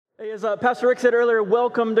Hey, as Pastor Rick said earlier,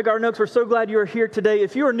 welcome to Garden Oaks. We're so glad you are here today.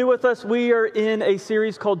 If you are new with us, we are in a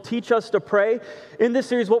series called Teach Us to Pray. In this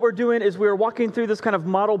series, what we're doing is we're walking through this kind of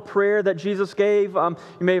model prayer that Jesus gave. You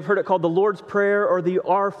may have heard it called the Lord's Prayer or the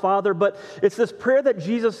Our Father, but it's this prayer that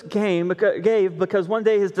Jesus gave because one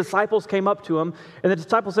day his disciples came up to him, and the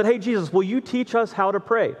disciples said, "Hey, Jesus, will you teach us how to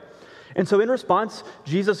pray?" And so in response,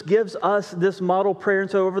 Jesus gives us this model prayer.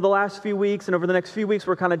 And so over the last few weeks and over the next few weeks,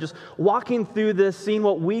 we're kind of just walking through this, seeing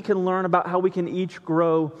what we can learn about how we can each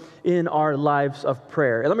grow in our lives of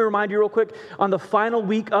prayer. And let me remind you real quick, on the final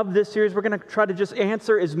week of this series, we're going to try to just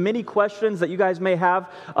answer as many questions that you guys may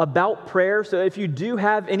have about prayer. So if you do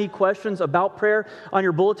have any questions about prayer, on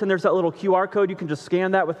your bulletin, there's that little QR code. You can just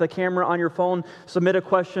scan that with the camera on your phone, submit a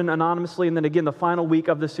question anonymously. And then again, the final week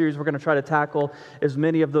of this series, we're going to try to tackle as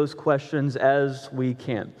many of those questions as we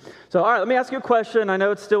can. So, all right, let me ask you a question. I know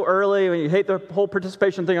it's still early and you hate the whole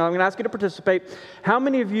participation thing. I'm going to ask you to participate. How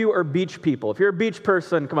many of you are beach people? If you're a beach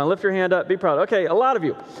person, come on, lift your hand up, be proud. Okay, a lot of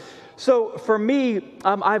you. So for me,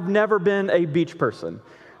 I've never been a beach person.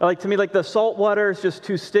 To me, the salt water is just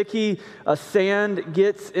too sticky. Sand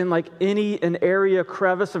gets in an area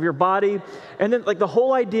crevice of your body. And then the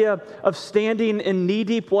whole idea of standing in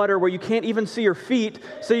knee-deep water where you can't even see your feet,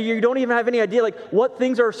 so you don't even have any idea what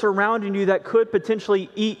things are surrounding you that could potentially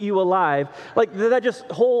eat you alive. That just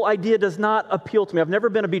whole idea does not appeal to me. I've never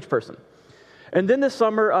been a beach person. And then this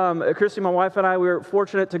summer, Christy, my wife, and I, we were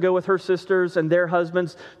fortunate to go with her sisters and their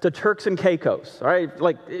husbands to Turks and Caicos. All right,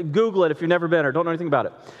 Google it if you've never been or don't know anything about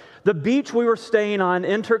it. The beach we were staying on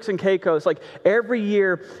in Turks and Caicos, every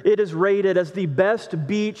year, it is rated as the best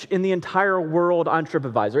beach in the entire world on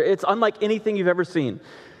TripAdvisor. It's unlike anything you've ever seen.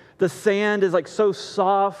 The sand is so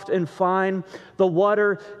soft and fine. The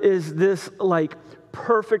water is this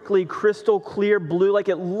perfectly crystal clear blue.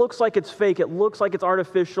 It looks like it's fake. It looks like it's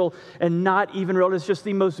artificial and not even real. It's just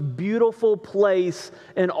the most beautiful place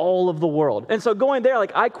in all of the world. And so going there,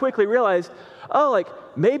 I quickly realized,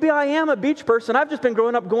 maybe I am a beach person. I've just been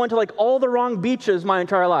growing up going to all the wrong beaches my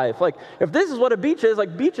entire life. If this is what a beach is,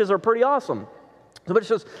 beaches are pretty awesome. But it's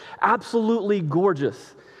just absolutely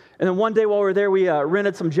gorgeous. And then one day while we were there, we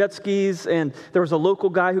rented some jet skis, and there was a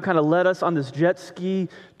local guy who kind of led us on this jet ski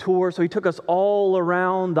tour. So he took us all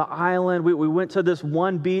around the island. We went to this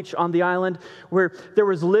one beach on the island where there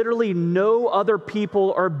was literally no other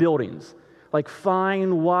people or buildings.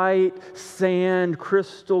 Fine white sand,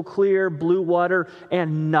 crystal clear blue water,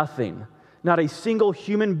 and nothing. Not a single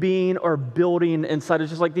human being or building inside.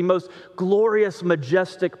 It's just the most glorious,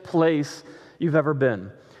 majestic place you've ever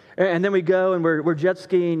been. And then we go and we're jet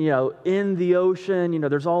skiing, in the ocean.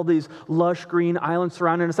 There's all these lush green islands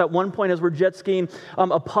surrounding us. At one point as we're jet skiing,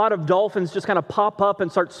 a pod of dolphins just kind of pop up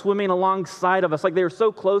and start swimming alongside of us. They were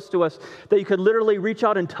so close to us that you could literally reach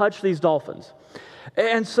out and touch these dolphins.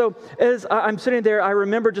 And so as I'm sitting there, I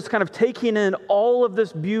remember just kind of taking in all of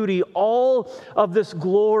this beauty, all of this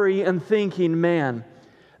glory, and thinking, man,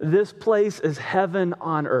 this place is heaven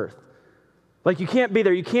on earth. You can't be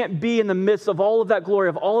there. You can't be in the midst of all of that glory,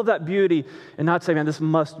 of all of that beauty, and not say, man, this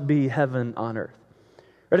must be heaven on earth.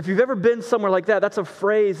 Right? If you've ever been somewhere like that, that's a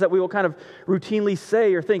phrase that we will kind of routinely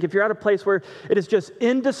say or think. If you're at a place where it is just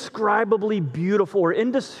indescribably beautiful or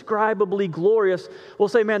indescribably glorious, we'll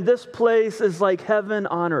say, man, this place is like heaven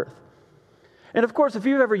on earth. And of course, if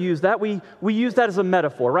you've ever used that, we use that as a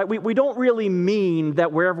metaphor, right? We don't really mean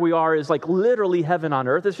that wherever we are is literally heaven on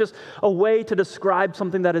earth. It's just a way to describe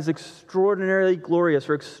something that is extraordinarily glorious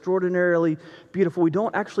or extraordinarily beautiful. We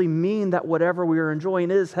don't actually mean that whatever we are enjoying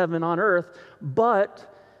is heaven on earth, but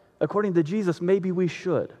according to Jesus, maybe we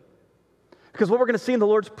should. Because what we're going to see in the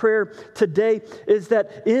Lord's Prayer today is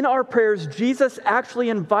that in our prayers, Jesus actually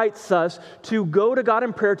invites us to go to God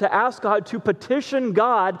in prayer, to ask God, to petition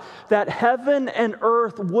God that heaven and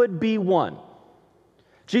earth would be one.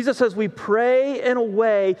 Jesus says we pray in a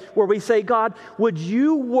way where we say, God, would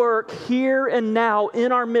you work here and now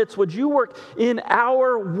in our midst? Would you work in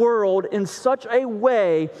our world in such a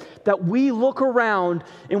way that we look around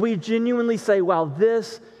and we genuinely say, wow,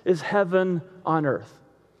 this is heaven on earth.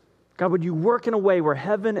 God, would you work in a way where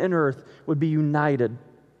heaven and earth would be united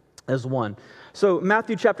as one? So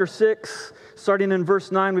Matthew chapter 6, starting in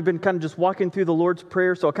verse 9, we've been kind of just walking through the Lord's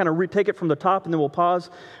Prayer. So I'll kind of retake it from the top and then we'll pause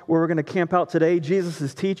where we're going to camp out today. Jesus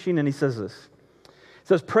is teaching and he says this. He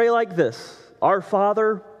says, pray like this, Our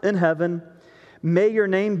Father in heaven, may your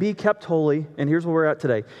name be kept holy. And here's where we're at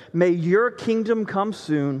today. May your kingdom come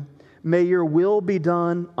soon. May your will be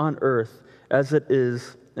done on earth as it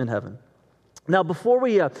is in heaven. Now, before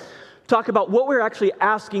we talk about what we're actually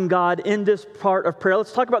asking God in this part of prayer.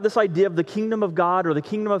 Let's talk about this idea of the kingdom of God or the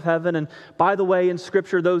kingdom of heaven. And by the way, in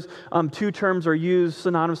Scripture, those two terms are used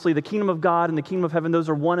synonymously. The kingdom of God and the kingdom of heaven, those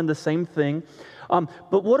are one and the same thing.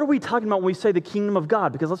 But what are we talking about when we say the kingdom of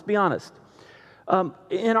God? Because let's be honest.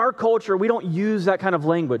 In our culture, we don't use that kind of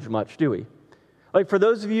language much, do we? Like for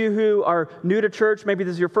those of you who are new to church, maybe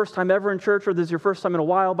this is your first time ever in church or this is your first time in a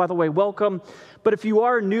while, by the way, welcome. But if you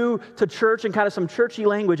are new to church and kind of some churchy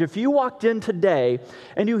language, if you walked in today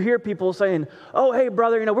and you hear people saying, oh, hey,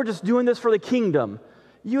 brother, we're just doing this for the kingdom,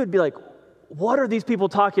 you would be like, what are these people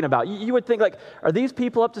talking about? You would think, like, are these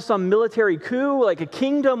people up to some military coup, like a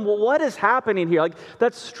kingdom? Well, what is happening here? Like,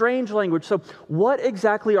 that's strange language. So what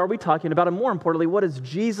exactly are we talking about? And more importantly, what is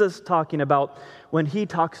Jesus talking about when he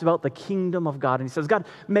talks about the kingdom of God? And he says, God,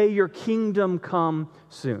 may your kingdom come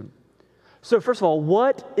soon. So first of all,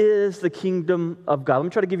 what is the kingdom of God? Let me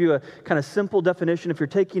try to give you a kind of simple definition. If you're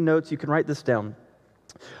taking notes, you can write this down.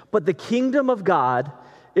 But the kingdom of God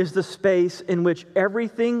is the space in which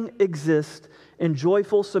everything exists in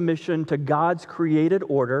joyful submission to God's created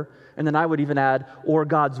order, and then I would even add, or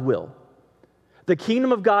God's will. The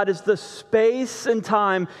kingdom of God is the space and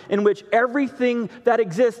time in which everything that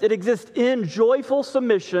exists, it exists in joyful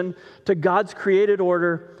submission to God's created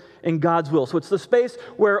order and God's will. So it's the space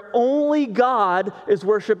where only God is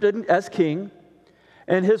worshiped as king,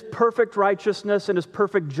 and his perfect righteousness and his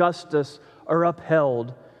perfect justice are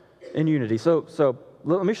upheld in unity. So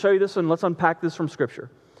let me show you this and let's unpack this from Scripture.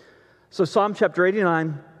 So Psalm chapter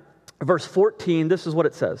 89, verse 14, this is what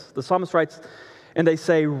it says. The psalmist writes, and they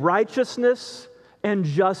say, righteousness and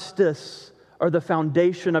justice are the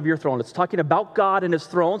foundation of your throne. It's talking about God and his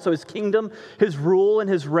throne, so his kingdom, his rule, and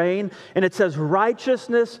his reign. And it says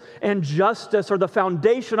righteousness and justice are the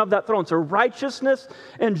foundation of that throne. So righteousness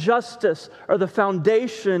and justice are the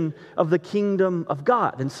foundation of the kingdom of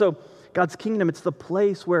God. And so God's kingdom, it's the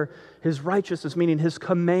place where his righteousness, meaning his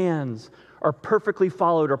commands, are perfectly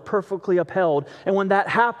followed or perfectly upheld. And when that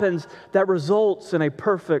happens, that results in a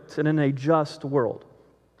perfect and in a just world.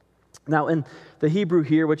 Now, in the Hebrew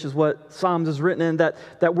here, which is what Psalms is written in,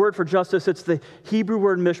 that word for justice, it's the Hebrew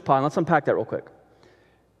word mishpat. Let's unpack that real quick.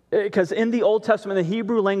 Because in the Old Testament, the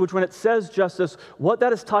Hebrew language, when it says justice, what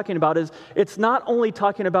that is talking about is it's not only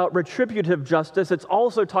talking about retributive justice, it's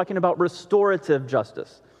also talking about restorative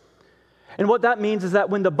justice. And what that means is that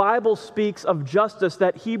when the Bible speaks of justice,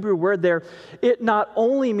 that Hebrew word there, it not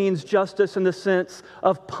only means justice in the sense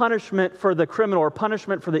of punishment for the criminal or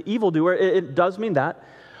punishment for the evildoer, it does mean that,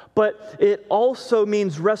 but it also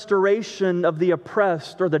means restoration of the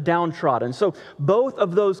oppressed or the downtrodden. So both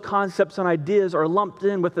of those concepts and ideas are lumped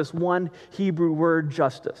in with this one Hebrew word,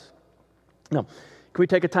 justice. Now, can we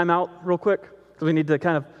take a time out real quick? Because we need to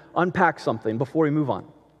kind of unpack something before we move on.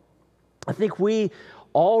 I think we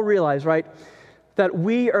all realize, right, that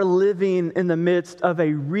we are living in the midst of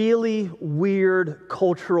a really weird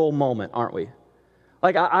cultural moment, aren't we?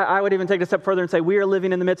 Like, I would even take it a step further and say we are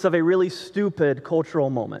living in the midst of a really stupid cultural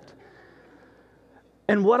moment.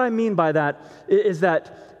 And what I mean by that is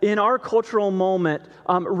that in our cultural moment,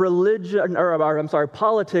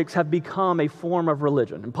 politics have become a form of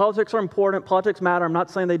religion. And politics are important, politics matter, I'm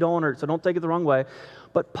not saying they don't, so don't take it the wrong way,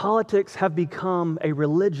 but politics have become a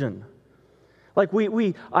religion. Like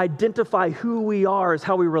we identify who we are as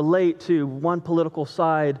how we relate to one political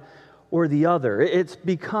side or the other. It's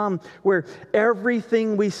become where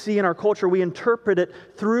everything we see in our culture, we interpret it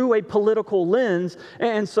through a political lens.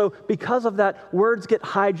 And so because of that, words get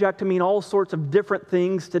hijacked to mean all sorts of different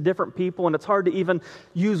things to different people, and it's hard to even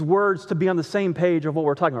use words to be on the same page of what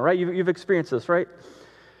we're talking about, right? You've experienced this, right?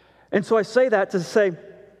 And so I say that to say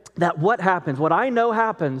that what I know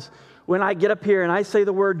happens when I get up here and I say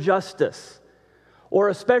the word justice, or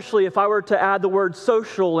especially if I were to add the word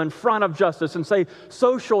social in front of justice and say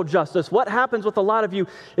social justice, what happens with a lot of you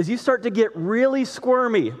is you start to get really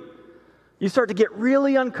squirmy. You start to get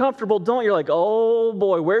really uncomfortable, don't you? You're like, oh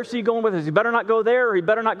boy, where's he going with this? He better not go there or he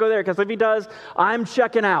better not go there, because if he does, I'm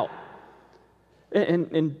checking out.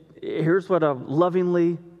 And here's what I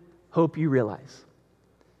lovingly hope you realize.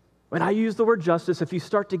 When I use the word justice, if you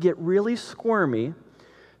start to get really squirmy,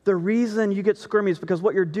 the reason you get squirmy is because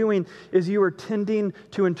what you're doing is you are tending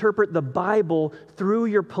to interpret the Bible through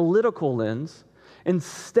your political lens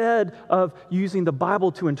instead of using the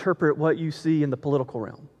Bible to interpret what you see in the political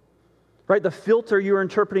realm. Right? The filter you're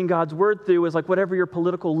interpreting God's word through is like whatever your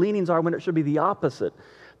political leanings are, when it should be the opposite.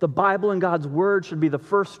 The Bible and God's word should be the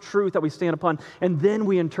first truth that we stand upon, and then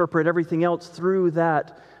we interpret everything else through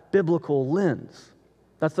that biblical lens.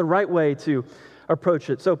 That's the right way to approach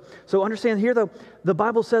it. So understand here, though, the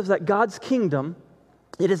Bible says that God's kingdom,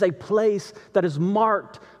 It is a place that is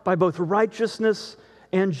marked by both righteousness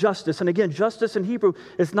and justice. And again, justice in Hebrew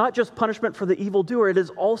is not just punishment for the evildoer, it is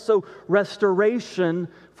also restoration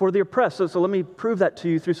for the oppressed. So let me prove that to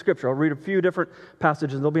you through Scripture. I'll read a few different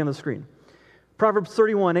passages, they'll be on the screen. Proverbs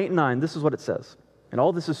 31, 8 and 9, this is what it says. And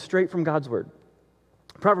all this is straight from God's word.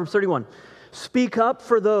 Proverbs 31, speak up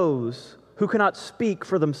for those who cannot speak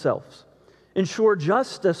for themselves. Ensure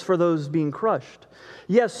justice for those being crushed.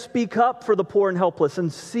 Yes, speak up for the poor and helpless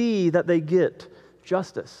and see that they get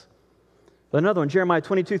justice. Another one, Jeremiah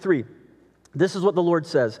 22, 3. This is what the Lord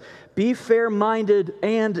says. Be fair-minded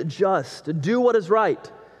and just. Do what is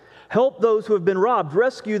right. Help those who have been robbed.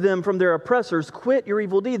 Rescue them from their oppressors. Quit your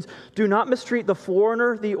evil deeds. Do not mistreat the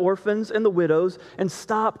foreigner, the orphans, and the widows, and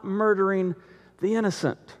stop murdering the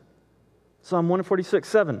innocent. Psalm 146,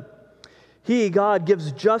 7. He, God,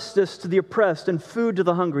 gives justice to the oppressed and food to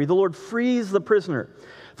the hungry. The Lord frees the prisoner.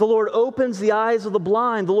 The Lord opens the eyes of the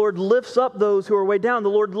blind. The Lord lifts up those who are weighed down. The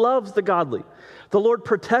Lord loves the godly. The Lord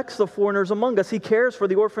protects the foreigners among us. He cares for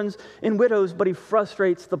the orphans and widows, but He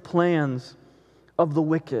frustrates the plans of the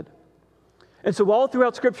wicked. And so all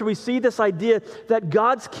throughout Scripture, we see this idea that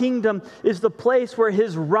God's kingdom is the place where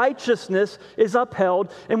His righteousness is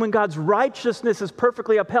upheld. And when God's righteousness is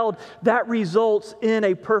perfectly upheld, that results in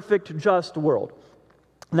a perfect, just world.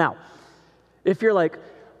 Now, if you're like,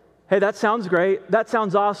 hey, that sounds great, that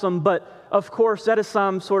sounds awesome, but of course that is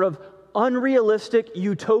some sort of unrealistic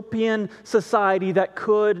utopian society that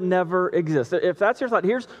could never exist. If that's your thought,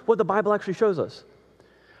 here's what the Bible actually shows us.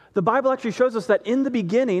 The Bible actually shows us that in the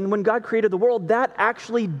beginning, when God created the world, that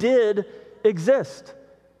actually did exist.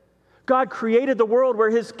 God created the world where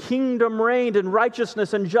His kingdom reigned and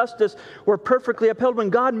righteousness and justice were perfectly upheld. When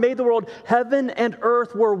God made the world, heaven and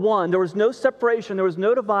earth were one. There was no separation, there was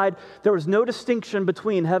no divide, there was no distinction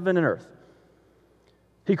between heaven and earth.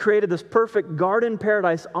 He created this perfect garden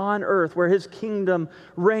paradise on earth where His kingdom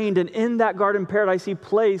reigned, and in that garden paradise He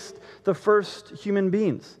placed the first human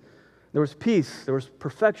beings. There was peace, there was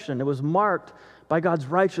perfection. It was marked by God's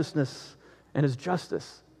righteousness and His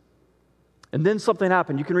justice. And then something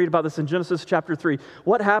happened. You can read about this in Genesis chapter 3.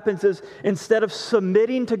 What happens is, instead of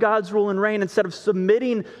submitting to God's rule and reign, instead of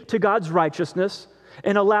submitting to God's righteousness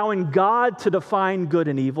and allowing God to define good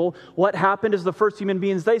and evil, what happened is the first human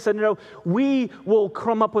beings, they said, no, we will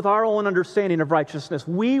come up with our own understanding of righteousness.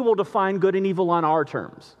 We will define good and evil on our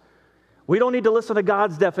terms. We don't need to listen to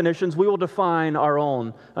God's definitions. We will define our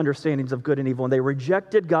own understandings of good and evil. And they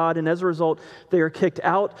rejected God, and as a result, they are kicked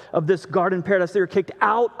out of this garden paradise. They are kicked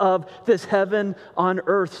out of this heaven on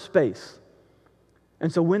earth space.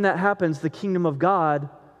 And so when that happens, the kingdom of God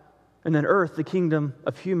and then earth, the kingdom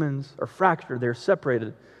of humans, are fractured. They're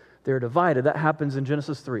separated. They're divided. That happens in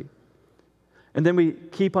Genesis 3. And then we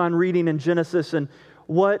keep on reading in Genesis, and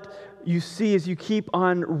what you see as you keep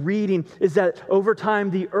on reading is that over time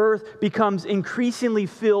the earth becomes increasingly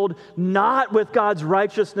filled not with God's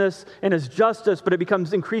righteousness and His justice, but it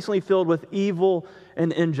becomes increasingly filled with evil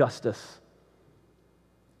and injustice.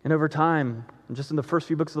 And over time, just in the first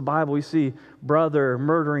few books of the Bible, we see brother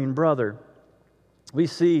murdering brother. We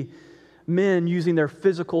see men using their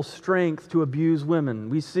physical strength to abuse women.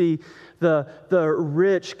 We see the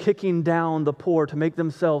rich kicking down the poor to make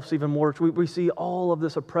themselves even more rich. We see all of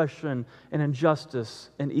this oppression and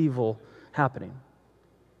injustice and evil happening.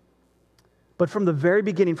 But from the very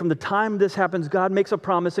beginning, from the time this happens, God makes a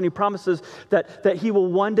promise, and He promises that He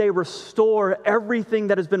will one day restore everything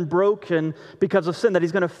that has been broken because of sin, that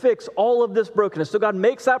He's going to fix all of this brokenness. So God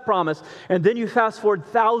makes that promise, and then you fast forward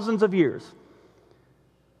thousands of years.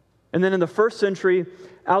 And then in the first century,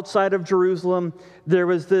 outside of Jerusalem, there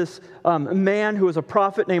was this man who was a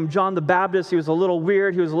prophet named John the Baptist. He was a little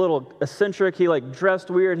weird. He was a little eccentric. He dressed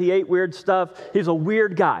weird. He ate weird stuff. He was a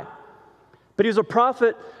weird guy. But he was a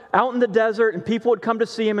prophet out in the desert, and people would come to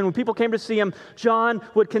see him. And when people came to see him, John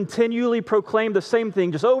would continually proclaim the same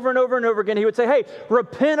thing, just over and over and over again. He would say, hey,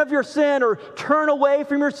 repent of your sin or turn away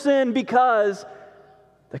from your sin because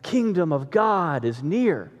the kingdom of God is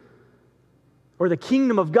near. Or the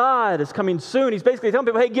kingdom of God is coming soon. He's basically telling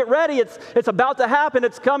people, hey, get ready. It's about to happen.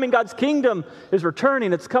 It's coming. God's kingdom is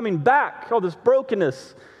returning. It's coming back. All this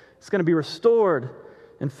brokenness is going to be restored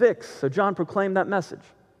and fixed. So John proclaimed that message.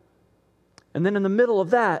 And then in the middle of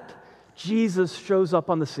that, Jesus shows up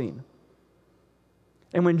on the scene.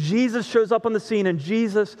 And when Jesus shows up on the scene and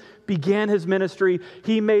Jesus began His ministry,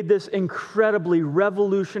 He made this incredibly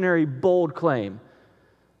revolutionary, bold claim.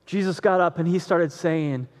 Jesus got up and He started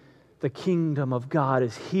saying, the kingdom of God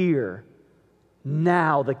is here.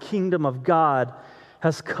 Now the kingdom of God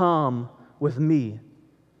has come with me.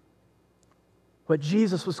 But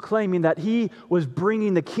Jesus was claiming that he was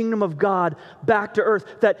bringing the kingdom of God back to earth,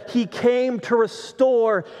 that he came to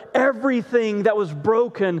restore everything that was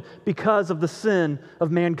broken because of the sin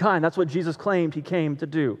of mankind. That's what Jesus claimed he came to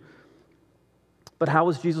do. But how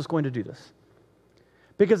was Jesus going to do this?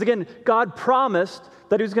 Because again, God promised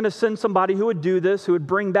that he was going to send somebody who would do this, who would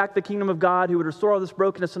bring back the kingdom of God, who would restore all this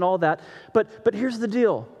brokenness and all that. But here's the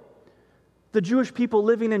deal. The Jewish people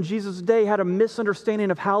living in Jesus' day had a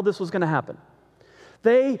misunderstanding of how this was going to happen.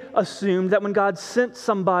 They assumed that when God sent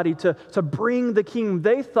somebody to bring the kingdom,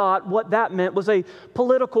 they thought what that meant was a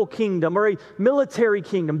political kingdom or a military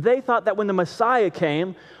kingdom. They thought that when the Messiah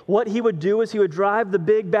came, what he would do is he would drive the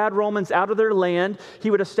big bad Romans out of their land. He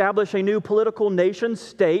would establish a new political nation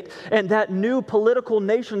state, and that new political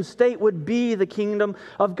nation state would be the kingdom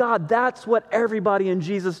of God. That's what everybody in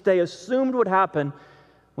Jesus' day assumed would happen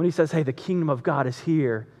when he says, hey, the kingdom of God is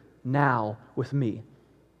here now with me.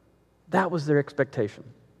 That was their expectation.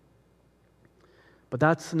 But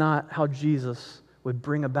that's not how Jesus would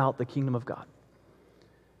bring about the kingdom of God.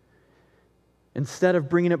 Instead of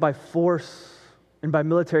bringing it by force and by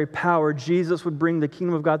military power, Jesus would bring the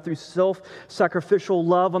kingdom of God through self-sacrificial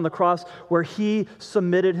love on the cross, where he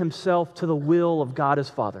submitted himself to the will of God his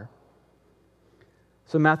Father.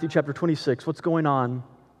 So Matthew chapter 26, what's going on?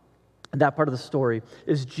 That part of the story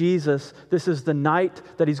is Jesus. This is the night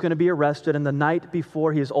that he's going to be arrested, and the night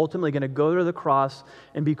before he is ultimately going to go to the cross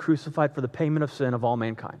and be crucified for the payment of sin of all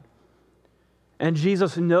mankind. And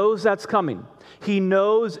Jesus knows that's coming. He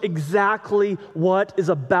knows exactly what is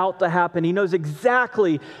about to happen. He knows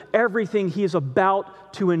exactly everything he is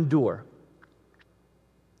about to endure.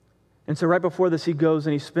 And so right before this, he goes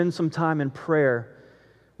and he spends some time in prayer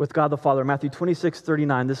with God the Father. Matthew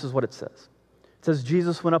 26:39, this is what it says. It says,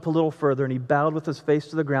 Jesus went up a little further and he bowed with his face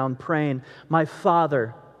to the ground, praying, my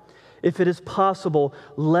Father, if it is possible,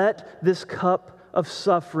 let this cup of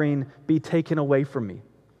suffering be taken away from me.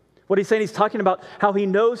 What he's saying, he's talking about how he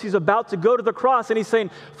knows he's about to go to the cross, and he's saying,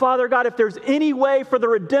 Father God, if there's any way for the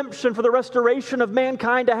redemption, for the restoration of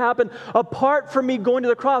mankind to happen apart from me going to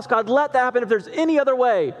the cross, God, let that happen. If there's any other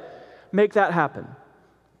way, make that happen.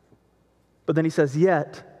 But then he says,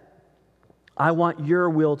 yet, I want your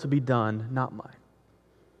will to be done, not mine.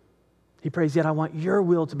 He prays, yet I want your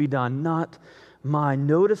will to be done, not mine.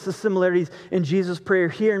 Notice the similarities in Jesus' prayer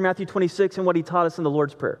here in Matthew 26 and what he taught us in the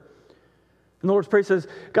Lord's Prayer. And the Lord's Prayer says,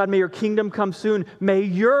 God, may your kingdom come soon. May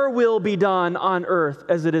your will be done on earth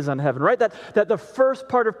as it is on heaven, right? That the first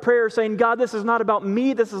part of prayer is saying, God, this is not about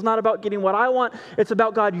me. This is not about getting what I want. It's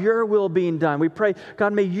about, God, your will being done. We pray,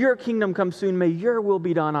 God, may your kingdom come soon. May your will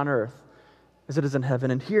be done on earth as it is in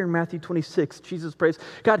heaven. And here in Matthew 26, Jesus prays,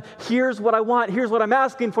 God, here's what I want. Here's what I'm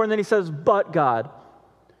asking for. And then he says, but God,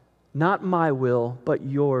 not my will, but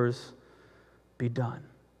yours be done.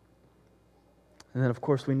 And then, of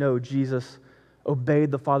course, we know Jesus obeyed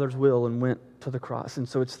the Father's will and went to the cross. And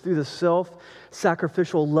so it's through the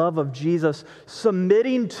self-sacrificial love of Jesus,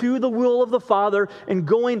 submitting to the will of the Father and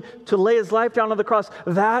going to lay his life down on the cross.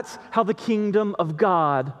 That's how the kingdom of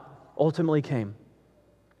God ultimately came.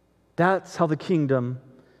 That's how the kingdom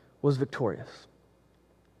was victorious.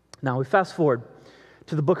 Now we fast forward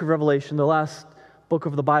to the book of Revelation, the last book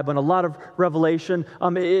of the Bible, and a lot of Revelation.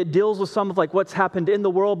 It deals with some of like what's happened in the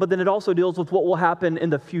world, but then it also deals with what will happen in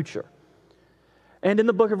the future. And in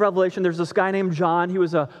the book of Revelation, there's this guy named John. He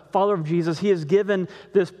was a follower of Jesus. He is given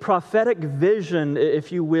this prophetic vision,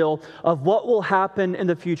 if you will, of what will happen in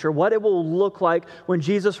the future, what it will look like when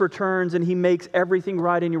Jesus returns and he makes everything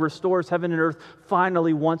right and he restores heaven and earth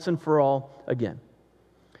finally once and for all again.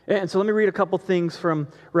 And so let me read a couple things from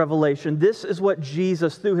Revelation. This is what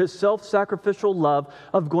Jesus, through his self-sacrificial love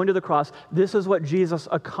of going to the cross, this is what Jesus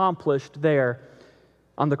accomplished there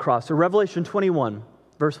on the cross. So Revelation 21,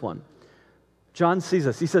 verse 1. John sees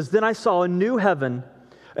this. He says, then I saw a new heaven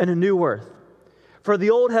and a new earth. For the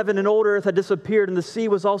old heaven and old earth had disappeared, and the sea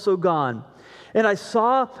was also gone. And I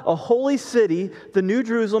saw a holy city, the New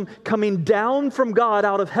Jerusalem, coming down from God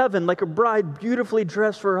out of heaven like a bride beautifully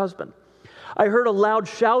dressed for her husband. I heard a loud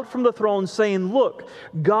shout from the throne saying, look,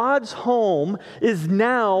 God's home is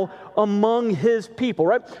now among his people,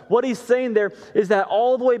 right? What he's saying there is that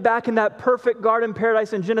all the way back in that perfect garden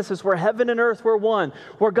paradise in Genesis where heaven and earth were one,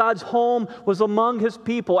 where God's home was among his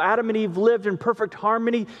people, Adam and Eve lived in perfect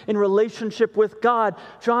harmony in relationship with God.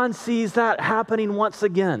 John sees that happening once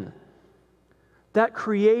again. That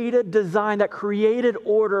created design, that created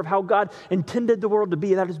order of how God intended the world to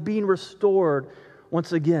be, that is being restored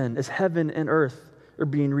once again, as heaven and earth are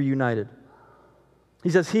being reunited. He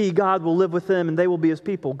says, he, God, will live with them and they will be his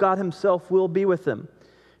people. God himself will be with them.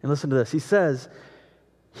 And listen to this. He says,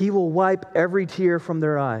 he will wipe every tear from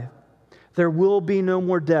their eye. There will be no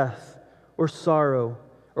more death or sorrow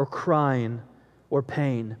or crying or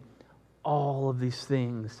pain. All of these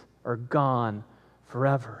things are gone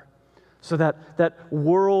forever. So that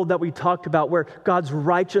world that we talked about where God's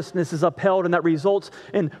righteousness is upheld and that results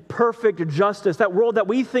in perfect justice, that world that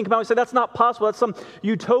we think about, we say that's not possible, that's some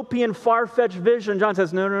utopian, far-fetched vision. John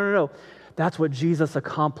says, no. That's what Jesus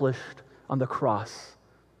accomplished on the cross.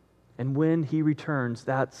 And when he returns,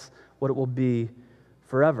 that's what it will be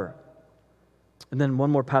forever. And then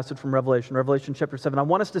one more passage from Revelation chapter 7. I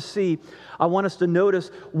want us to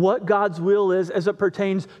notice what God's will is as it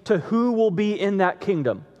pertains to who will be in that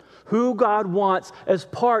kingdom, who God wants as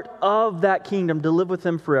part of that kingdom to live with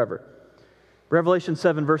him forever. Revelation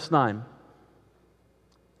 7, verse 9.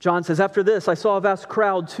 John says, after this, I saw a vast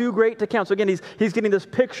crowd too great to count. So again, he's getting this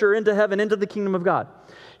picture into heaven, into the kingdom of God.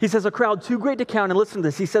 He says, a crowd too great to count. And listen to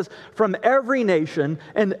this. He says, from every nation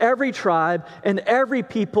and every tribe and every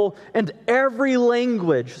people and every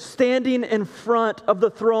language standing in front of the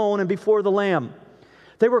throne and before the Lamb.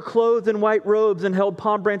 They were clothed in white robes and held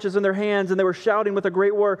palm branches in their hands, and they were shouting with a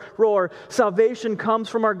great roar, salvation comes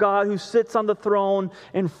from our God who sits on the throne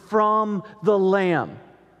and from the Lamb.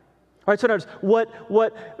 All right, so notice,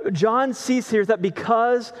 what John sees here is that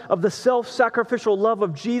because of the self-sacrificial love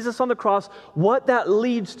of Jesus on the cross, what that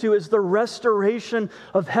leads to is the restoration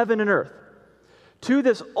of heaven and earth, to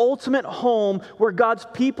this ultimate home where God's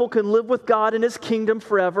people can live with God in his kingdom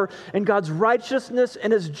forever, and God's righteousness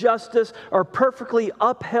and his justice are perfectly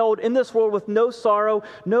upheld in this world with no sorrow,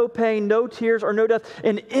 no pain, no tears, or no death.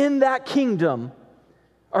 And in that kingdom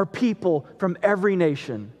are people from every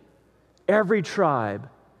nation, every tribe,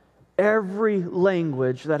 every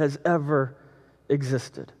language that has ever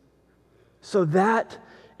existed. So that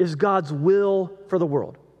is God's will for the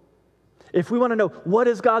world. If we want to know what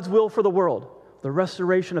is God's will for the world, the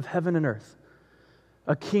restoration of heaven and earth,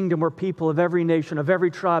 a kingdom where people of every nation, of every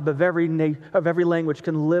tribe, of every language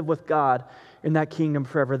can live with God in that kingdom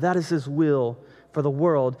forever. That is his will for the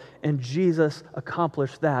world, and Jesus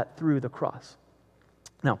accomplished that through the cross.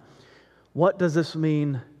 Now, what does this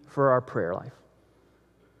mean for our prayer life?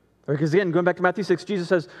 Because again, going back to Matthew 6, Jesus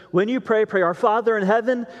says, when you pray, pray, our Father in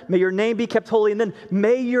heaven, may your name be kept holy, and then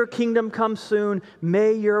may your kingdom come soon,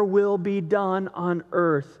 may your will be done on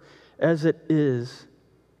earth as it is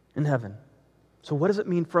in heaven. So what does it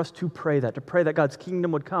mean for us to pray that God's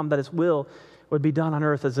kingdom would come, that his will would be done on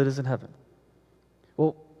earth as it is in heaven?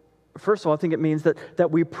 Well, first of all, I think it means that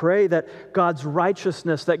we pray that God's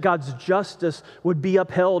righteousness, that God's justice would be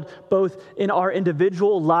upheld both in our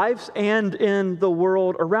individual lives and in the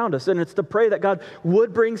world around us. And it's to pray that God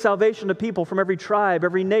would bring salvation to people from every tribe,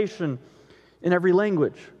 every nation, and every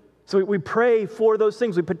language. So we pray for those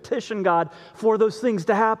things. We petition God for those things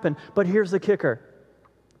to happen. But here's the kicker.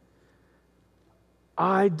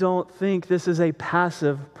 I don't think this is a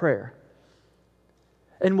passive prayer.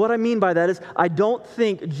 And what I mean by that is I don't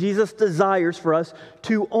think Jesus desires for us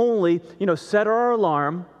to only, set our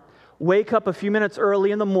alarm, wake up a few minutes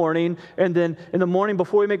early in the morning, and then in the morning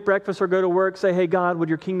before we make breakfast or go to work, say, hey, God, would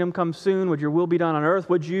your kingdom come soon? Would your will be done on earth?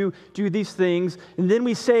 Would you do these things? And then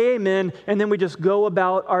we say amen, and then we just go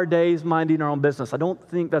about our days minding our own business. I don't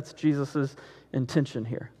think that's Jesus' intention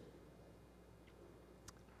here.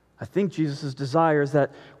 I think Jesus' desire is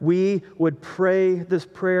that we would pray this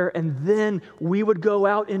prayer and then we would go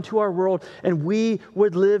out into our world and we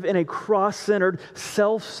would live in a cross-centered,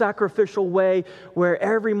 self-sacrificial way where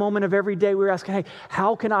every moment of every day we're asking, hey,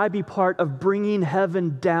 how can I be part of bringing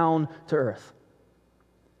heaven down to earth?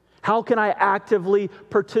 How can I actively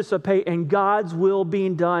participate in God's will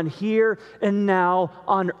being done here and now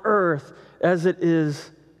on earth as it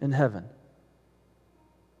is in heaven?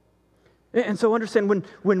 And so understand,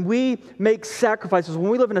 when we make sacrifices, when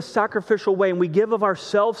we live in a sacrificial way and we give of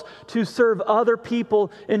ourselves to serve other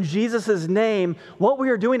people in Jesus' name, what we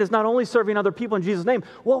are doing is not only serving other people in Jesus' name,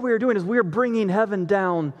 what we are doing is we are bringing heaven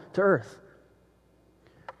down to earth.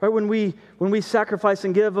 Right? When we sacrifice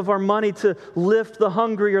and give of our money to lift the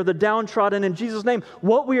hungry or the downtrodden in Jesus' name,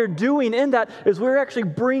 what we are doing in that is we're actually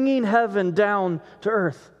bringing heaven down to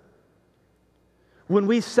earth. When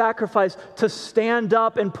we sacrifice to stand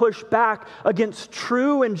up and push back against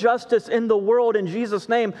true injustice in the world in Jesus'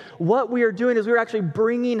 name, what we are doing is we're actually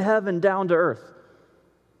bringing heaven down to earth.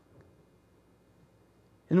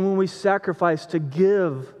 And when we sacrifice to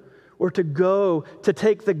give or to go, to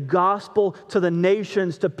take the gospel to the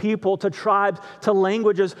nations, to people, to tribes, to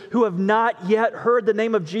languages who have not yet heard the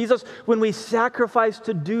name of Jesus, when we sacrifice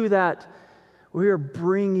to do that, we are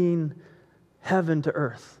bringing heaven to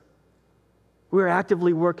earth. We are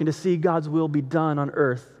actively working to see God's will be done on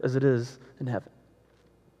earth as it is in heaven.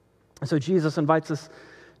 And so Jesus invites us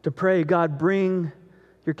to pray, God, bring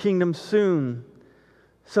your kingdom soon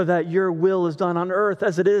so that your will is done on earth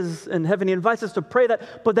as it is in heaven. He invites us to pray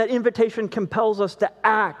that, but that invitation compels us to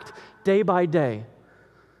act day by day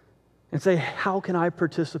and say, how can I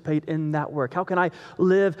participate in that work? How can I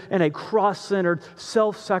live in a cross-centered,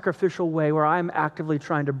 self-sacrificial way where I'm actively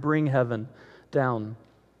trying to bring heaven down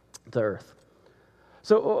to earth?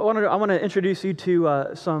 So I want to introduce you to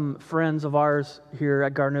some friends of ours here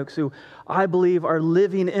at Garden Oaks who I believe are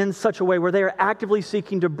living in such a way where they are actively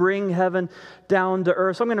seeking to bring heaven down to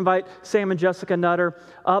earth. So I'm going to invite Sam and Jessica Nutter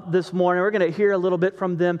up this morning. We're going to hear a little bit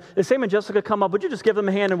from them. If Sam and Jessica come up, would you just give them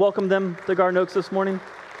a hand and welcome them to Garden Oaks this morning?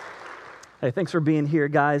 Hey, thanks for being here,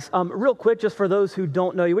 guys. Real quick, just for those who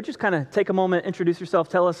don't know you, would you just kind of take a moment, introduce yourself,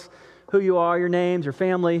 tell us who you are, your names, your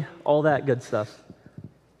family, all that good stuff.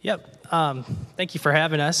 Yep. Thank you for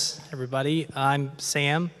having us, everybody. I'm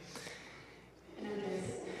Sam,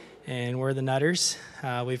 and we're the Nutters.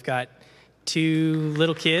 We've got 2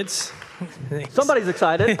 little kids. Somebody's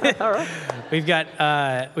excited. All right. We've got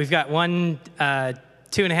one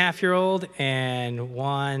 2.5-year-old and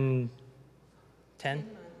one 10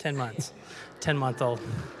 months, 10-month-old.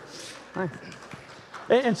 Nice.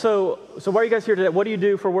 And so why are you guys here today? What do you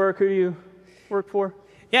do for work? Who do you work for?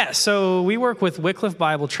 Yeah, so we work with Wycliffe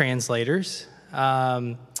Bible Translators.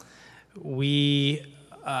 We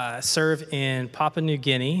serve in Papua New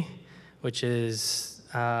Guinea, which is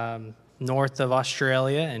north of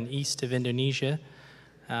Australia and east of Indonesia.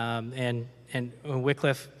 And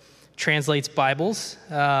Wycliffe translates Bibles.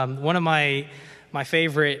 One of my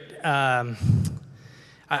favorite, I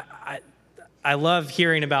love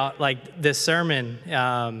hearing about like this sermon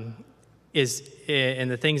is and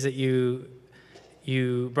the things that you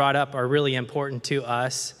brought up are really important to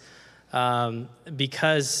us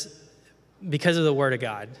because of the Word of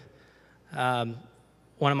God.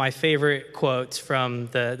 One of my favorite quotes from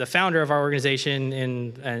the founder of our organization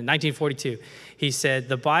in 1942, he said,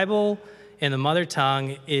 "The Bible in the mother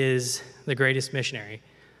tongue is the greatest missionary.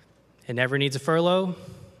 It never needs a furlough,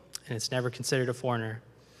 and it's never considered a foreigner."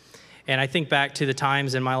 And I think back to the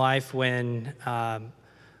times in my life when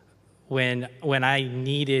I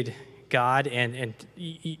needed God and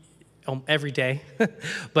every day,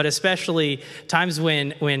 but especially times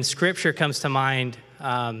when Scripture comes to mind,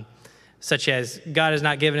 such as God has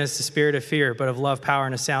not given us the spirit of fear, but of love, power,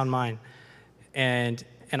 and a sound mind. And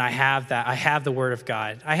I have that. I have the Word of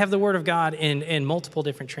God. I have the Word of God in multiple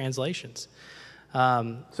different translations.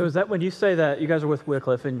 So is that when you say that you guys are with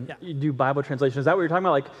Wycliffe and you do Bible translation, is that what you're talking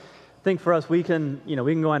about? Like, I think for us, we can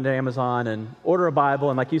go onto Amazon and order a Bible,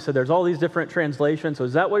 and like you said, there's all these different translations. So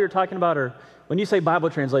is that what you're talking about? Or when you say Bible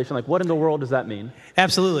translation, like what in the world does that mean?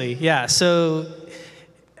 Absolutely, yeah. So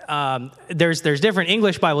there's different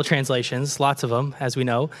English Bible translations, lots of them, as we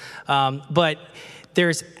know. But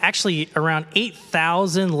there's actually around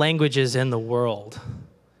 8,000 languages in the world,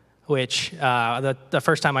 which the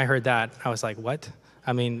first time I heard that, I was like, what?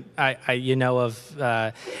 I mean, I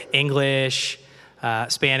of English,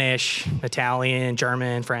 Spanish, Italian,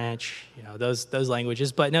 German, French, those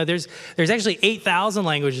languages. But no, there's actually 8,000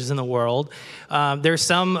 languages in the world. There's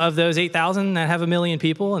some of those 8,000 that have 1 million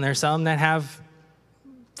people, and there's some that have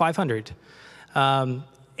 500.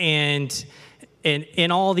 And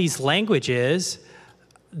in all these languages,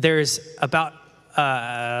 there's about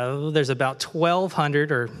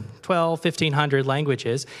 1,200 or 1,500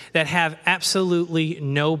 languages that have absolutely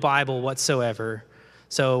no Bible whatsoever.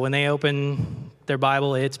 So when they open their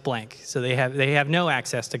Bible, it's blank. So they have no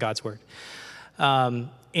access to God's Word.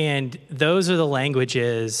 And those are the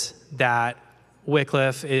languages that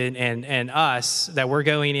Wycliffe and us, that we're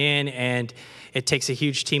going in, and it takes a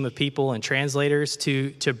huge team of people and translators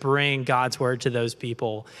to bring God's Word to those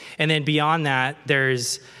people. And then beyond that,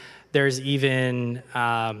 there's even,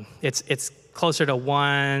 it's closer to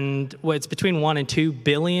it's between 1 and 2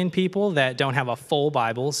 billion people that don't have a full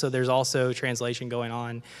Bible. So there's also translation going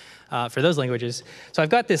on for those languages. So I've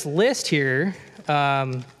got this list here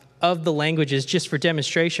of the languages just for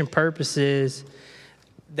demonstration purposes,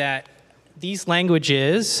 that these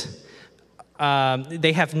languages,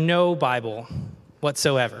 they have no Bible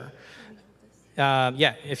whatsoever.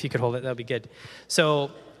 Yeah, if you could hold it, that'd be good.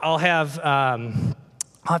 So I'll have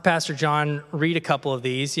Pastor John read a couple of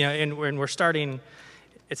these, and we're starting,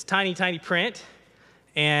 it's tiny, tiny print,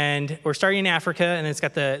 and we're starting in Africa, and it's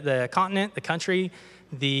got the continent, the country,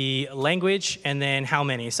 the language, and then how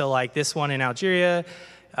many. So like this one in Algeria,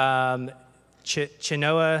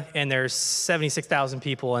 Chinoa, and there's 76,000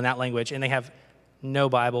 people in that language, and they have no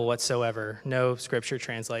Bible whatsoever, no Scripture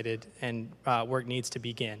translated, and work needs to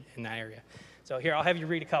begin in that area. So here, I'll have you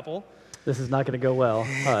read a couple. This is not going to go well.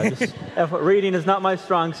 Reading is not my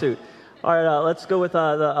strong suit. All right, let's go with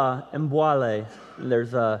the Mbwale.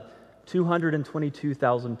 There's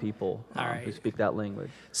 222,000 people who speak that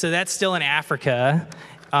language. So that's still in Africa.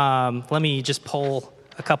 Let me just pull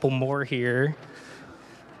a couple more here.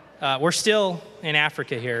 We're still in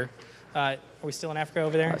Africa here. Are we still in Africa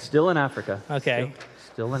over there? Still in Africa. Okay.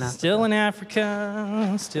 Still in Africa. Still in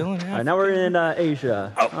Africa. Still in Africa. All right, now we're in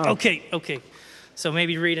Asia. Oh, okay. So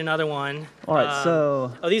maybe read another one. All right,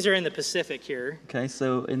 so... these are in the Pacific here. Okay,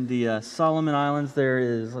 so in the Solomon Islands, there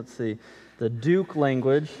is, let's see, the Duke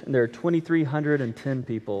language, and there are 2,310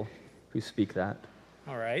 people who speak that.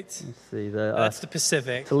 All right. Let's see. That's the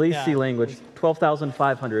Pacific. Talisi language,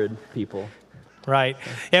 12,500 people. Right.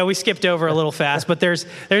 Yeah, we skipped over a little fast, but there's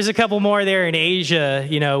a couple more there in Asia,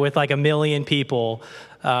 with like 1 million people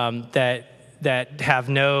that have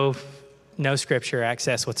no scripture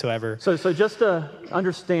access whatsoever. So just to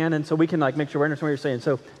understand, and so we can make sure we understand what you're saying.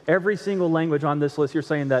 So every single language on this list, you're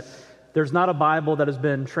saying that there's not a Bible that has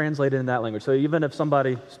been translated in that language. So even if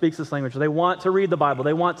somebody speaks this language, they want to read the Bible,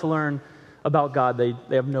 they want to learn about God, they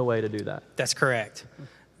have no way to do that. That's correct.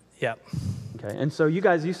 Yep. Okay, and so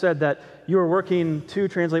you said that you were working to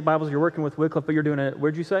translate Bibles, you're working with Wycliffe, but you're doing it,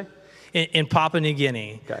 where'd you say? In Papua New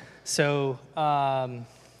Guinea. Okay. So,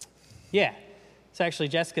 yeah. So actually,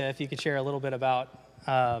 Jessica, if you could share a little bit about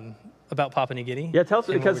Papua New Guinea. Yeah, tell us,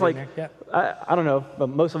 because I don't know, but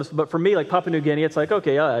most of us, but for me, Papua New Guinea, it's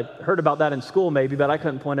okay, I heard about that in school maybe, but I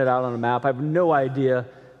couldn't point it out on a map. I have no idea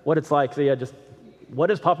what it's like. So yeah,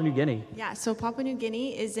 what is Papua New Guinea? Yeah, so Papua New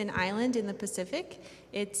Guinea is an island in the Pacific.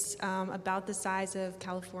 It's about the size of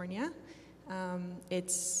California.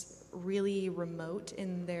 It's really remote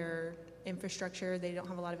in their infrastructure. They don't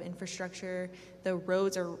have a lot of infrastructure. The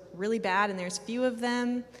roads are really bad, and there's few of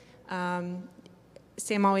them.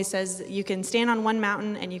 Sam always says you can stand on one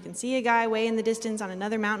mountain and you can see a guy way in the distance on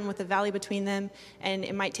another mountain with a valley between them, and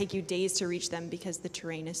it might take you days to reach them because the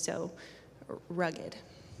terrain is so rugged.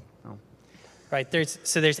 Oh. Right, there's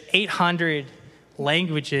 800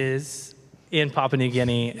 languages in Papua New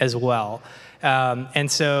Guinea as well. And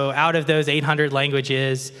so out of those 800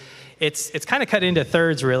 languages, it's kind of cut into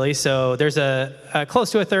thirds, really. So there's a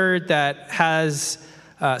close to a third that has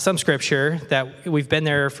some scripture that we've been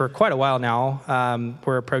there for quite a while now.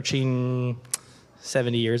 We're approaching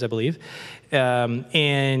 70 years, I believe.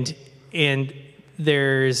 And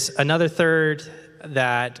there's another third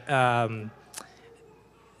that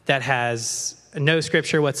has no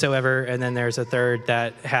scripture whatsoever, and then there's a third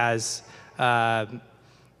that has a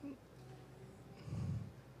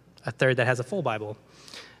full Bible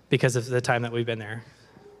because of the time that we've been there.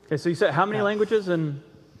 Okay, so you said how many languages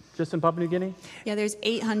just in Papua New Guinea? Yeah, there's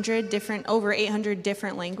over 800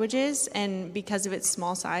 different languages, and because of its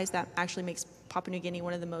small size, that actually makes Papua New Guinea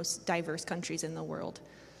one of the most diverse countries in the world.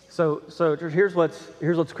 So here's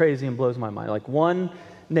what's crazy and blows my mind. One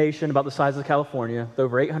nation about the size of California, with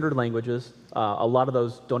over 800 languages. A lot of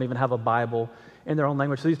those don't even have a Bible in their own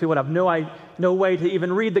language. So these people have no way to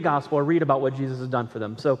even read the gospel or read about what Jesus has done for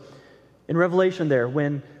them. So in Revelation there,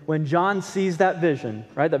 when John sees that vision,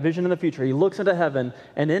 right, that vision in the future, he looks into heaven,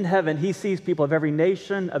 and in heaven he sees people of every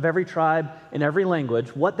nation, of every tribe, in every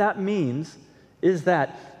language. What that means is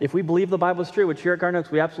that if we believe the Bible is true, which here at Garden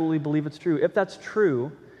Oaks we absolutely believe it's true, if that's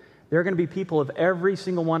true, there are going to be people of every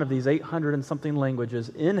single one of these 800 and something languages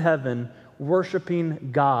in heaven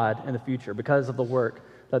worshiping God in the future because of the work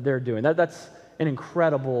that they're doing. That's an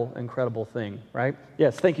incredible, incredible thing, right?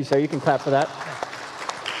 Yes, thank you, Sarah. You can clap for that.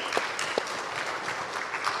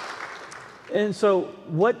 And so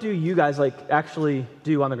what do you guys actually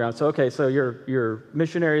do on the ground? So, okay, so you're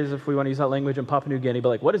missionaries, if we want to use that language, in Papua New Guinea,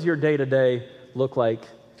 but what does your day-to-day look like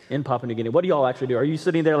in Papua New Guinea? What do y'all actually do? Are you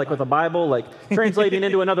sitting there with a Bible, translating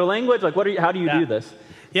into another language? How do you do this?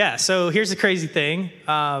 Yeah, so here's the crazy thing.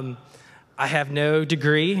 I have no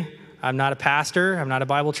degree. I'm not a pastor. I'm not a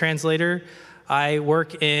Bible translator. I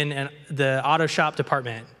work in the auto shop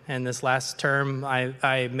department, and this last term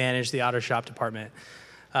I managed the auto shop department.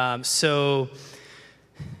 So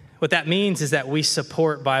what that means is that we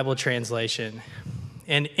support Bible translation.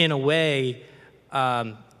 And in a way,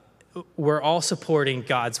 we're all supporting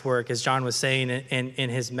God's work, as John was saying in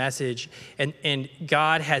his message. And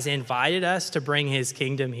God has invited us to bring his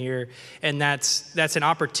kingdom here. And that's an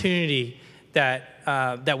opportunity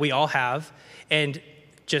that we all have. And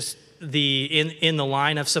just in the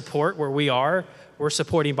line of support where we're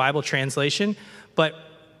supporting Bible translation. But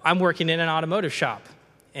I'm working in an automotive shop.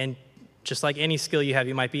 And just like any skill you have,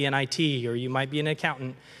 you might be in IT or you might be an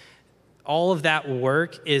accountant. all of that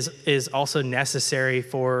work is also necessary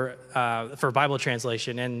for Bible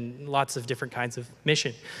translation and lots of different kinds of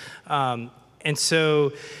mission. And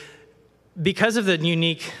so because of the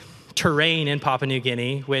unique terrain in Papua New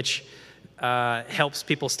Guinea, which helps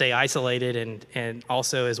people stay isolated and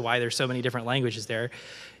also is why there's so many different languages there,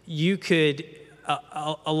 you could,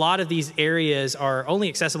 a lot of these areas are only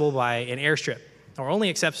accessible by an airstrip or only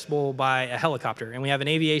accessible by a helicopter. And we have an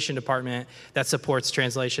aviation department that supports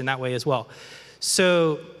translation that way as well.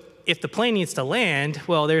 So if the plane needs to land,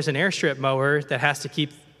 well, there's an airstrip mower that has to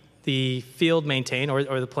keep the field maintained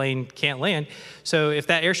or the plane can't land. So if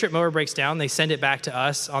that airstrip mower breaks down, they send it back to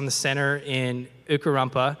us on the center in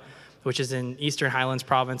Ukarumpa, which is in Eastern Highlands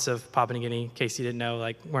province of Papua New Guinea. In case you didn't know,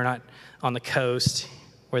 like, we're not on the coast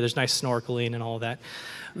where there's nice snorkeling and all of that.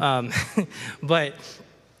 But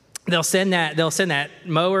they'll send that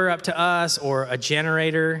mower up to us, or a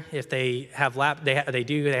generator if they have they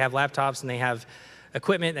have laptops and they have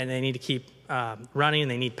equipment and they need to keep running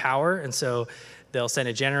and they need power, and so they'll send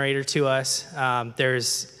a generator to us.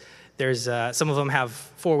 There's some of them have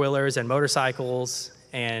four-wheelers and motorcycles,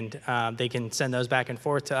 and they can send those back and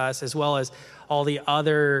forth to us, as well as all the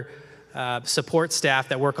other support staff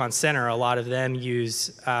that work on center. A lot of them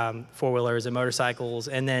use four-wheelers and motorcycles,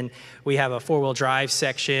 and then we have a four-wheel drive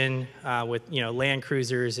section with Land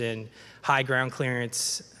Cruisers and high ground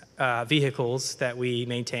clearance vehicles that we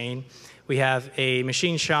maintain. We have a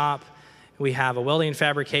machine shop, we have a welding and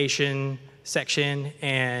fabrication section,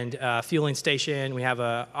 and a fueling station. We have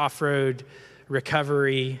a off-road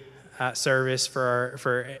recovery service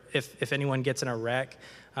for if anyone gets in a wreck,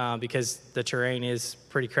 because the terrain is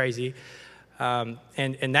pretty crazy.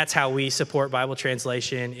 And that's how we support Bible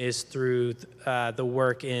translation, is through the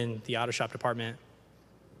work in the auto shop department.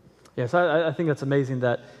 Yes, I think that's amazing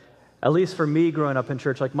that, at least for me growing up in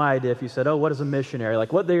church, like my idea, if you said, oh, what is a missionary?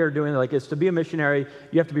 Like what they are doing, like, is to be a missionary,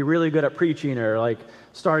 you have to be really good at preaching or like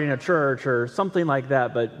starting a church or something like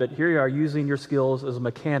that. But here you are using your skills as a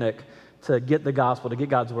mechanic to get the gospel, to get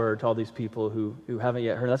God's word to all these people who haven't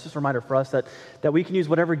yet heard. That's just a reminder for us that we can use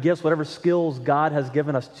whatever gifts, whatever skills God has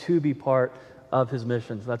given us to be part of his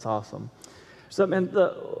missions. That's awesome. So, man,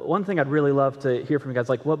 the one thing I'd really love to hear from you guys,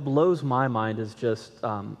 like what blows my mind is just,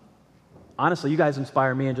 honestly, you guys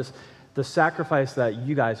inspire me, and just the sacrifice that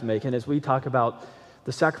you guys make. And as we talk about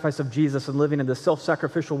the sacrifice of Jesus and living in this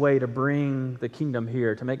self-sacrificial way to bring the kingdom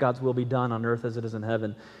here, to make God's will be done on earth as it is in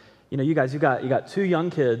heaven. You guys, you got two young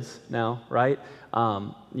kids now, right?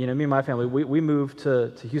 Me and my family, we moved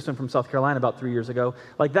to Houston from South Carolina about 3 years ago.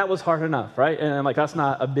 Like, that was hard enough, right? And like, that's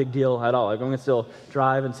not a big deal at all. Like, I'm gonna still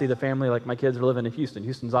drive and see the family. Like, my kids are living in Houston.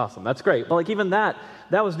 Houston's awesome. That's great. But like, even that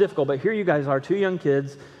was difficult. But here you guys are, two young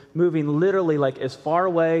kids, moving literally like as far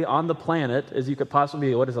away on the planet as you could possibly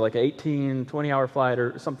be. What is it, like 18, 20-hour flight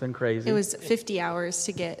or something crazy? It was 50 hours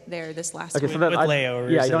to get there this last week. So with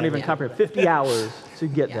layovers. Yeah, you don't even comprehend. 50 hours to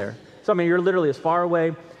get there. So, I mean, you're literally as far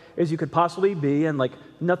away as you could possibly be, and like,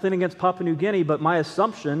 nothing against Papua New Guinea, but my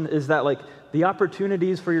assumption is that like the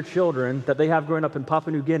opportunities for your children that they have growing up in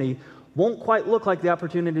Papua New Guinea won't quite look like the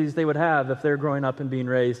opportunities they would have if they're growing up and being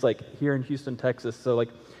raised like here in Houston, Texas. So like,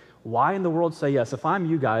 why in the world say yes? If I'm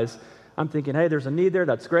you guys, I'm thinking, hey, there's a need there.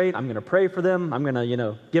 That's great. I'm going to pray for them. I'm going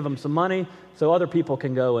to, give them some money so other people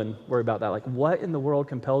can go and worry about that. Like, what in the world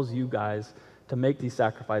compels you guys to make these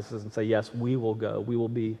sacrifices and say, yes, we will go. We will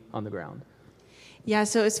be on the ground? Yeah,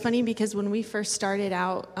 so it's funny because when we first started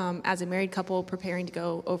out as a married couple preparing to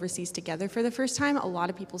go overseas together for the first time, a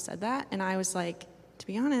lot of people said that. And I was like, to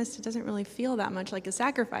be honest, it doesn't really feel that much like a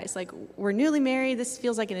sacrifice. Like, we're newly married. This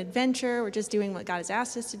feels like an adventure. We're just doing what God has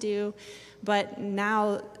asked us to do. But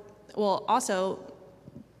now, well, also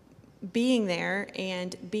being there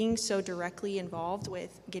and being so directly involved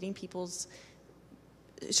with getting people's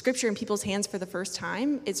scripture in people's hands for the first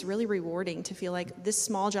time, it's really rewarding to feel like this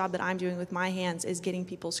small job that I'm doing with my hands is getting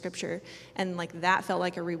people scripture. And like, that felt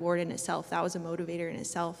like a reward in itself. That was a motivator in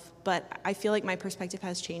itself. But I feel like my perspective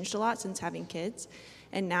has changed a lot since having kids.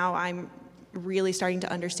 And now I'm really starting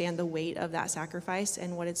to understand the weight of that sacrifice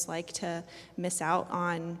and what it's like to miss out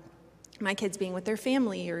on my kids being with their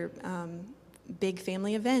family or big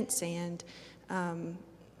family events and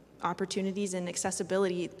opportunities and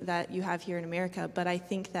accessibility that you have here in America. But I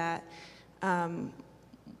think that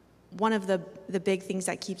one of the big things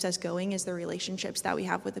that keeps us going is the relationships that we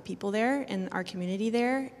have with the people there and our community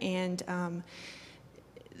there. And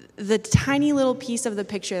the tiny little piece of the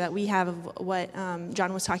picture that we have of what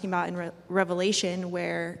John was talking about in Revelation,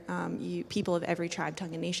 where people of every tribe,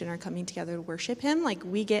 tongue, and nation are coming together to worship him. Like,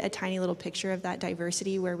 we get a tiny little picture of that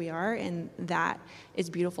diversity where we are, and that is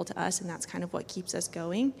beautiful to us, and that's kind of what keeps us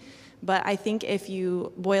going. But I think if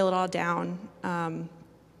you boil it all down,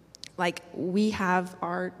 like we have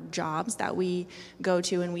our jobs that we go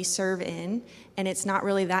to and we serve in, and it's not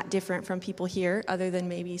really that different from people here other than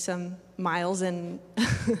maybe some miles and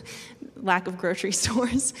lack of grocery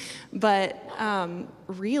stores. But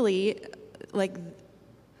really, like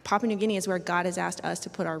Papua New Guinea is where God has asked us to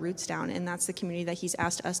put our roots down, and that's the community that he's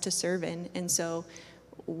asked us to serve in. And so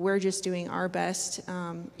we're just doing our best,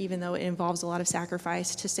 even though it involves a lot of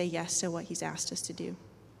sacrifice, to say yes to what he's asked us to do.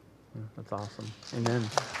 That's awesome. Amen.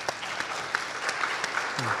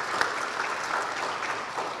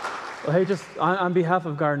 Well, hey, just on behalf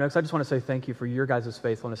of Garden Oaks, I just want to say thank you for your guys'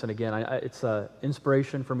 faithfulness. And again, it's an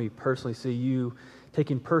inspiration for me personally, see you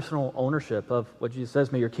taking personal ownership of what Jesus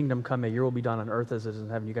says, may your kingdom come, may your will be done on earth as it is in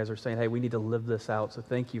heaven. You guys are saying, hey, we need to live this out. So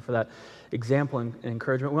thank you for that example and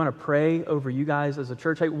encouragement. We want to pray over you guys as a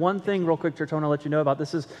church. Hey, one thing real quick, church, I want to let you know about.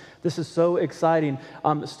 This is so exciting.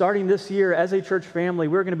 Starting this year as a church family,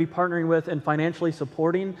 we're going to be partnering with and financially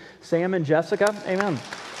supporting Sam and Jessica. Amen.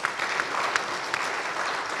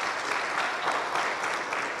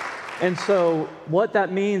 And so what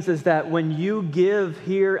that means is that when you give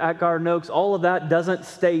here at Garden Oaks, all of that doesn't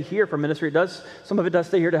stay here for ministry. Some of it does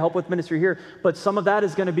stay here to help with ministry here, but some of that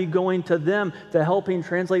is going to be going to them, to helping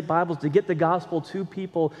translate Bibles, to get the gospel to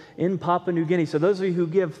people in Papua New Guinea. So those of you who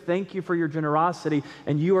give, thank you for your generosity,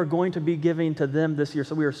 and you are going to be giving to them this year.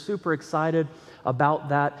 So we are super excited about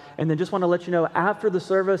that. And then just want to let you know, after the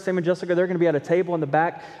service, Sam and Jessica, they're going to be at a table in the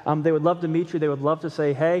back. They would love to meet you. They would love to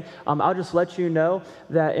say, hey, I'll just let you know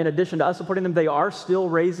that in addition to us supporting them, they are still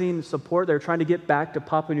raising support. They're trying to get back to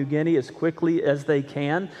Papua New Guinea as quickly as they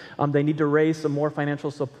can. They need to raise some more financial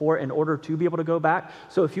support in order to be able to go back.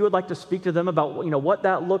 So if you would like to speak to them about, what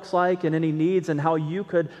that looks like and any needs and how you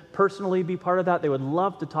could personally be part of that, they would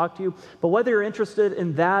love to talk to you. But whether you're interested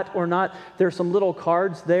in that or not, there's some little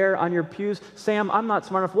cards there on your pews. Sam, I'm not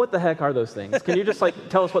smart enough. What the heck are those things? Can you just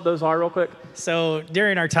tell us what those are real quick? So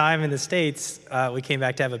during our time in the States, we came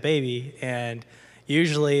back to have a baby, and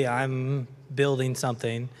usually I'm building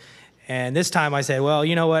something. And this time I said, well,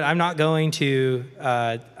 you know what? I'm not going to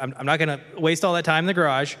waste all that time in the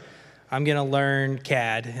garage. I'm going to learn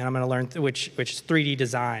CAD, and I'm going to learn which is 3D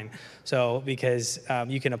design. So because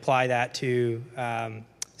you can apply that to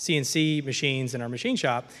CNC machines in our machine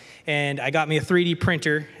shop. And I got me a 3D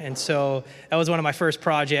printer, and so that was one of my first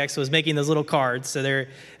projects, was making those little cards. So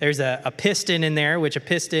there's a piston in there, which a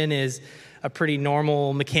piston is a pretty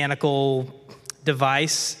normal mechanical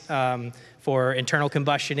device for internal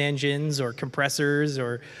combustion engines or compressors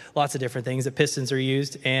or lots of different things that pistons are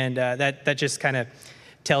used. And that just kind of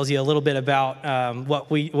tells you a little bit about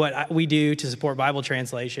what we do to support Bible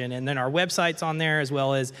translation. And then our website's on there, as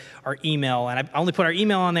well as our email. And I only put our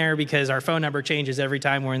email on there because our phone number changes every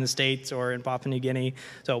time we're in the States or in Papua New Guinea.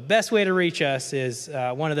 So best way to reach us is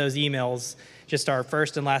one of those emails, just our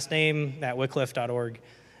first and last name at wycliffe.org.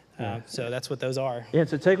 So that's what those are. Yeah,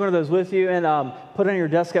 so take one of those with you and put it on your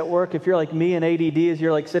desk at work. If you're like me and ADD, as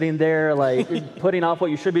you're sitting there putting off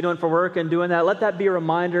what you should be doing for work and doing that, let that be a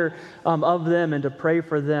reminder of them and to pray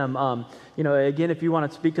for them. Again, if you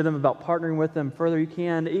want to speak to them about partnering with them further, you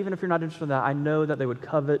can. Even if you're not interested in that, I know that they would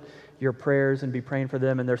covet your prayers and be praying for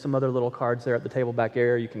them. And there's some other little cards there at the table back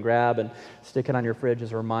there you can grab and stick it on your fridge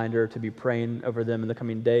as a reminder to be praying over them in the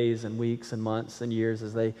coming days and weeks and months and years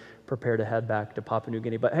as they prepare to head back to Papua New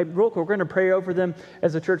Guinea. But hey, real quick, we're going to pray over them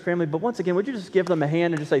as a church family. But once again, would you just give them a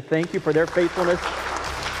hand and just say thank you for their faithfulness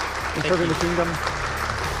in serving the kingdom?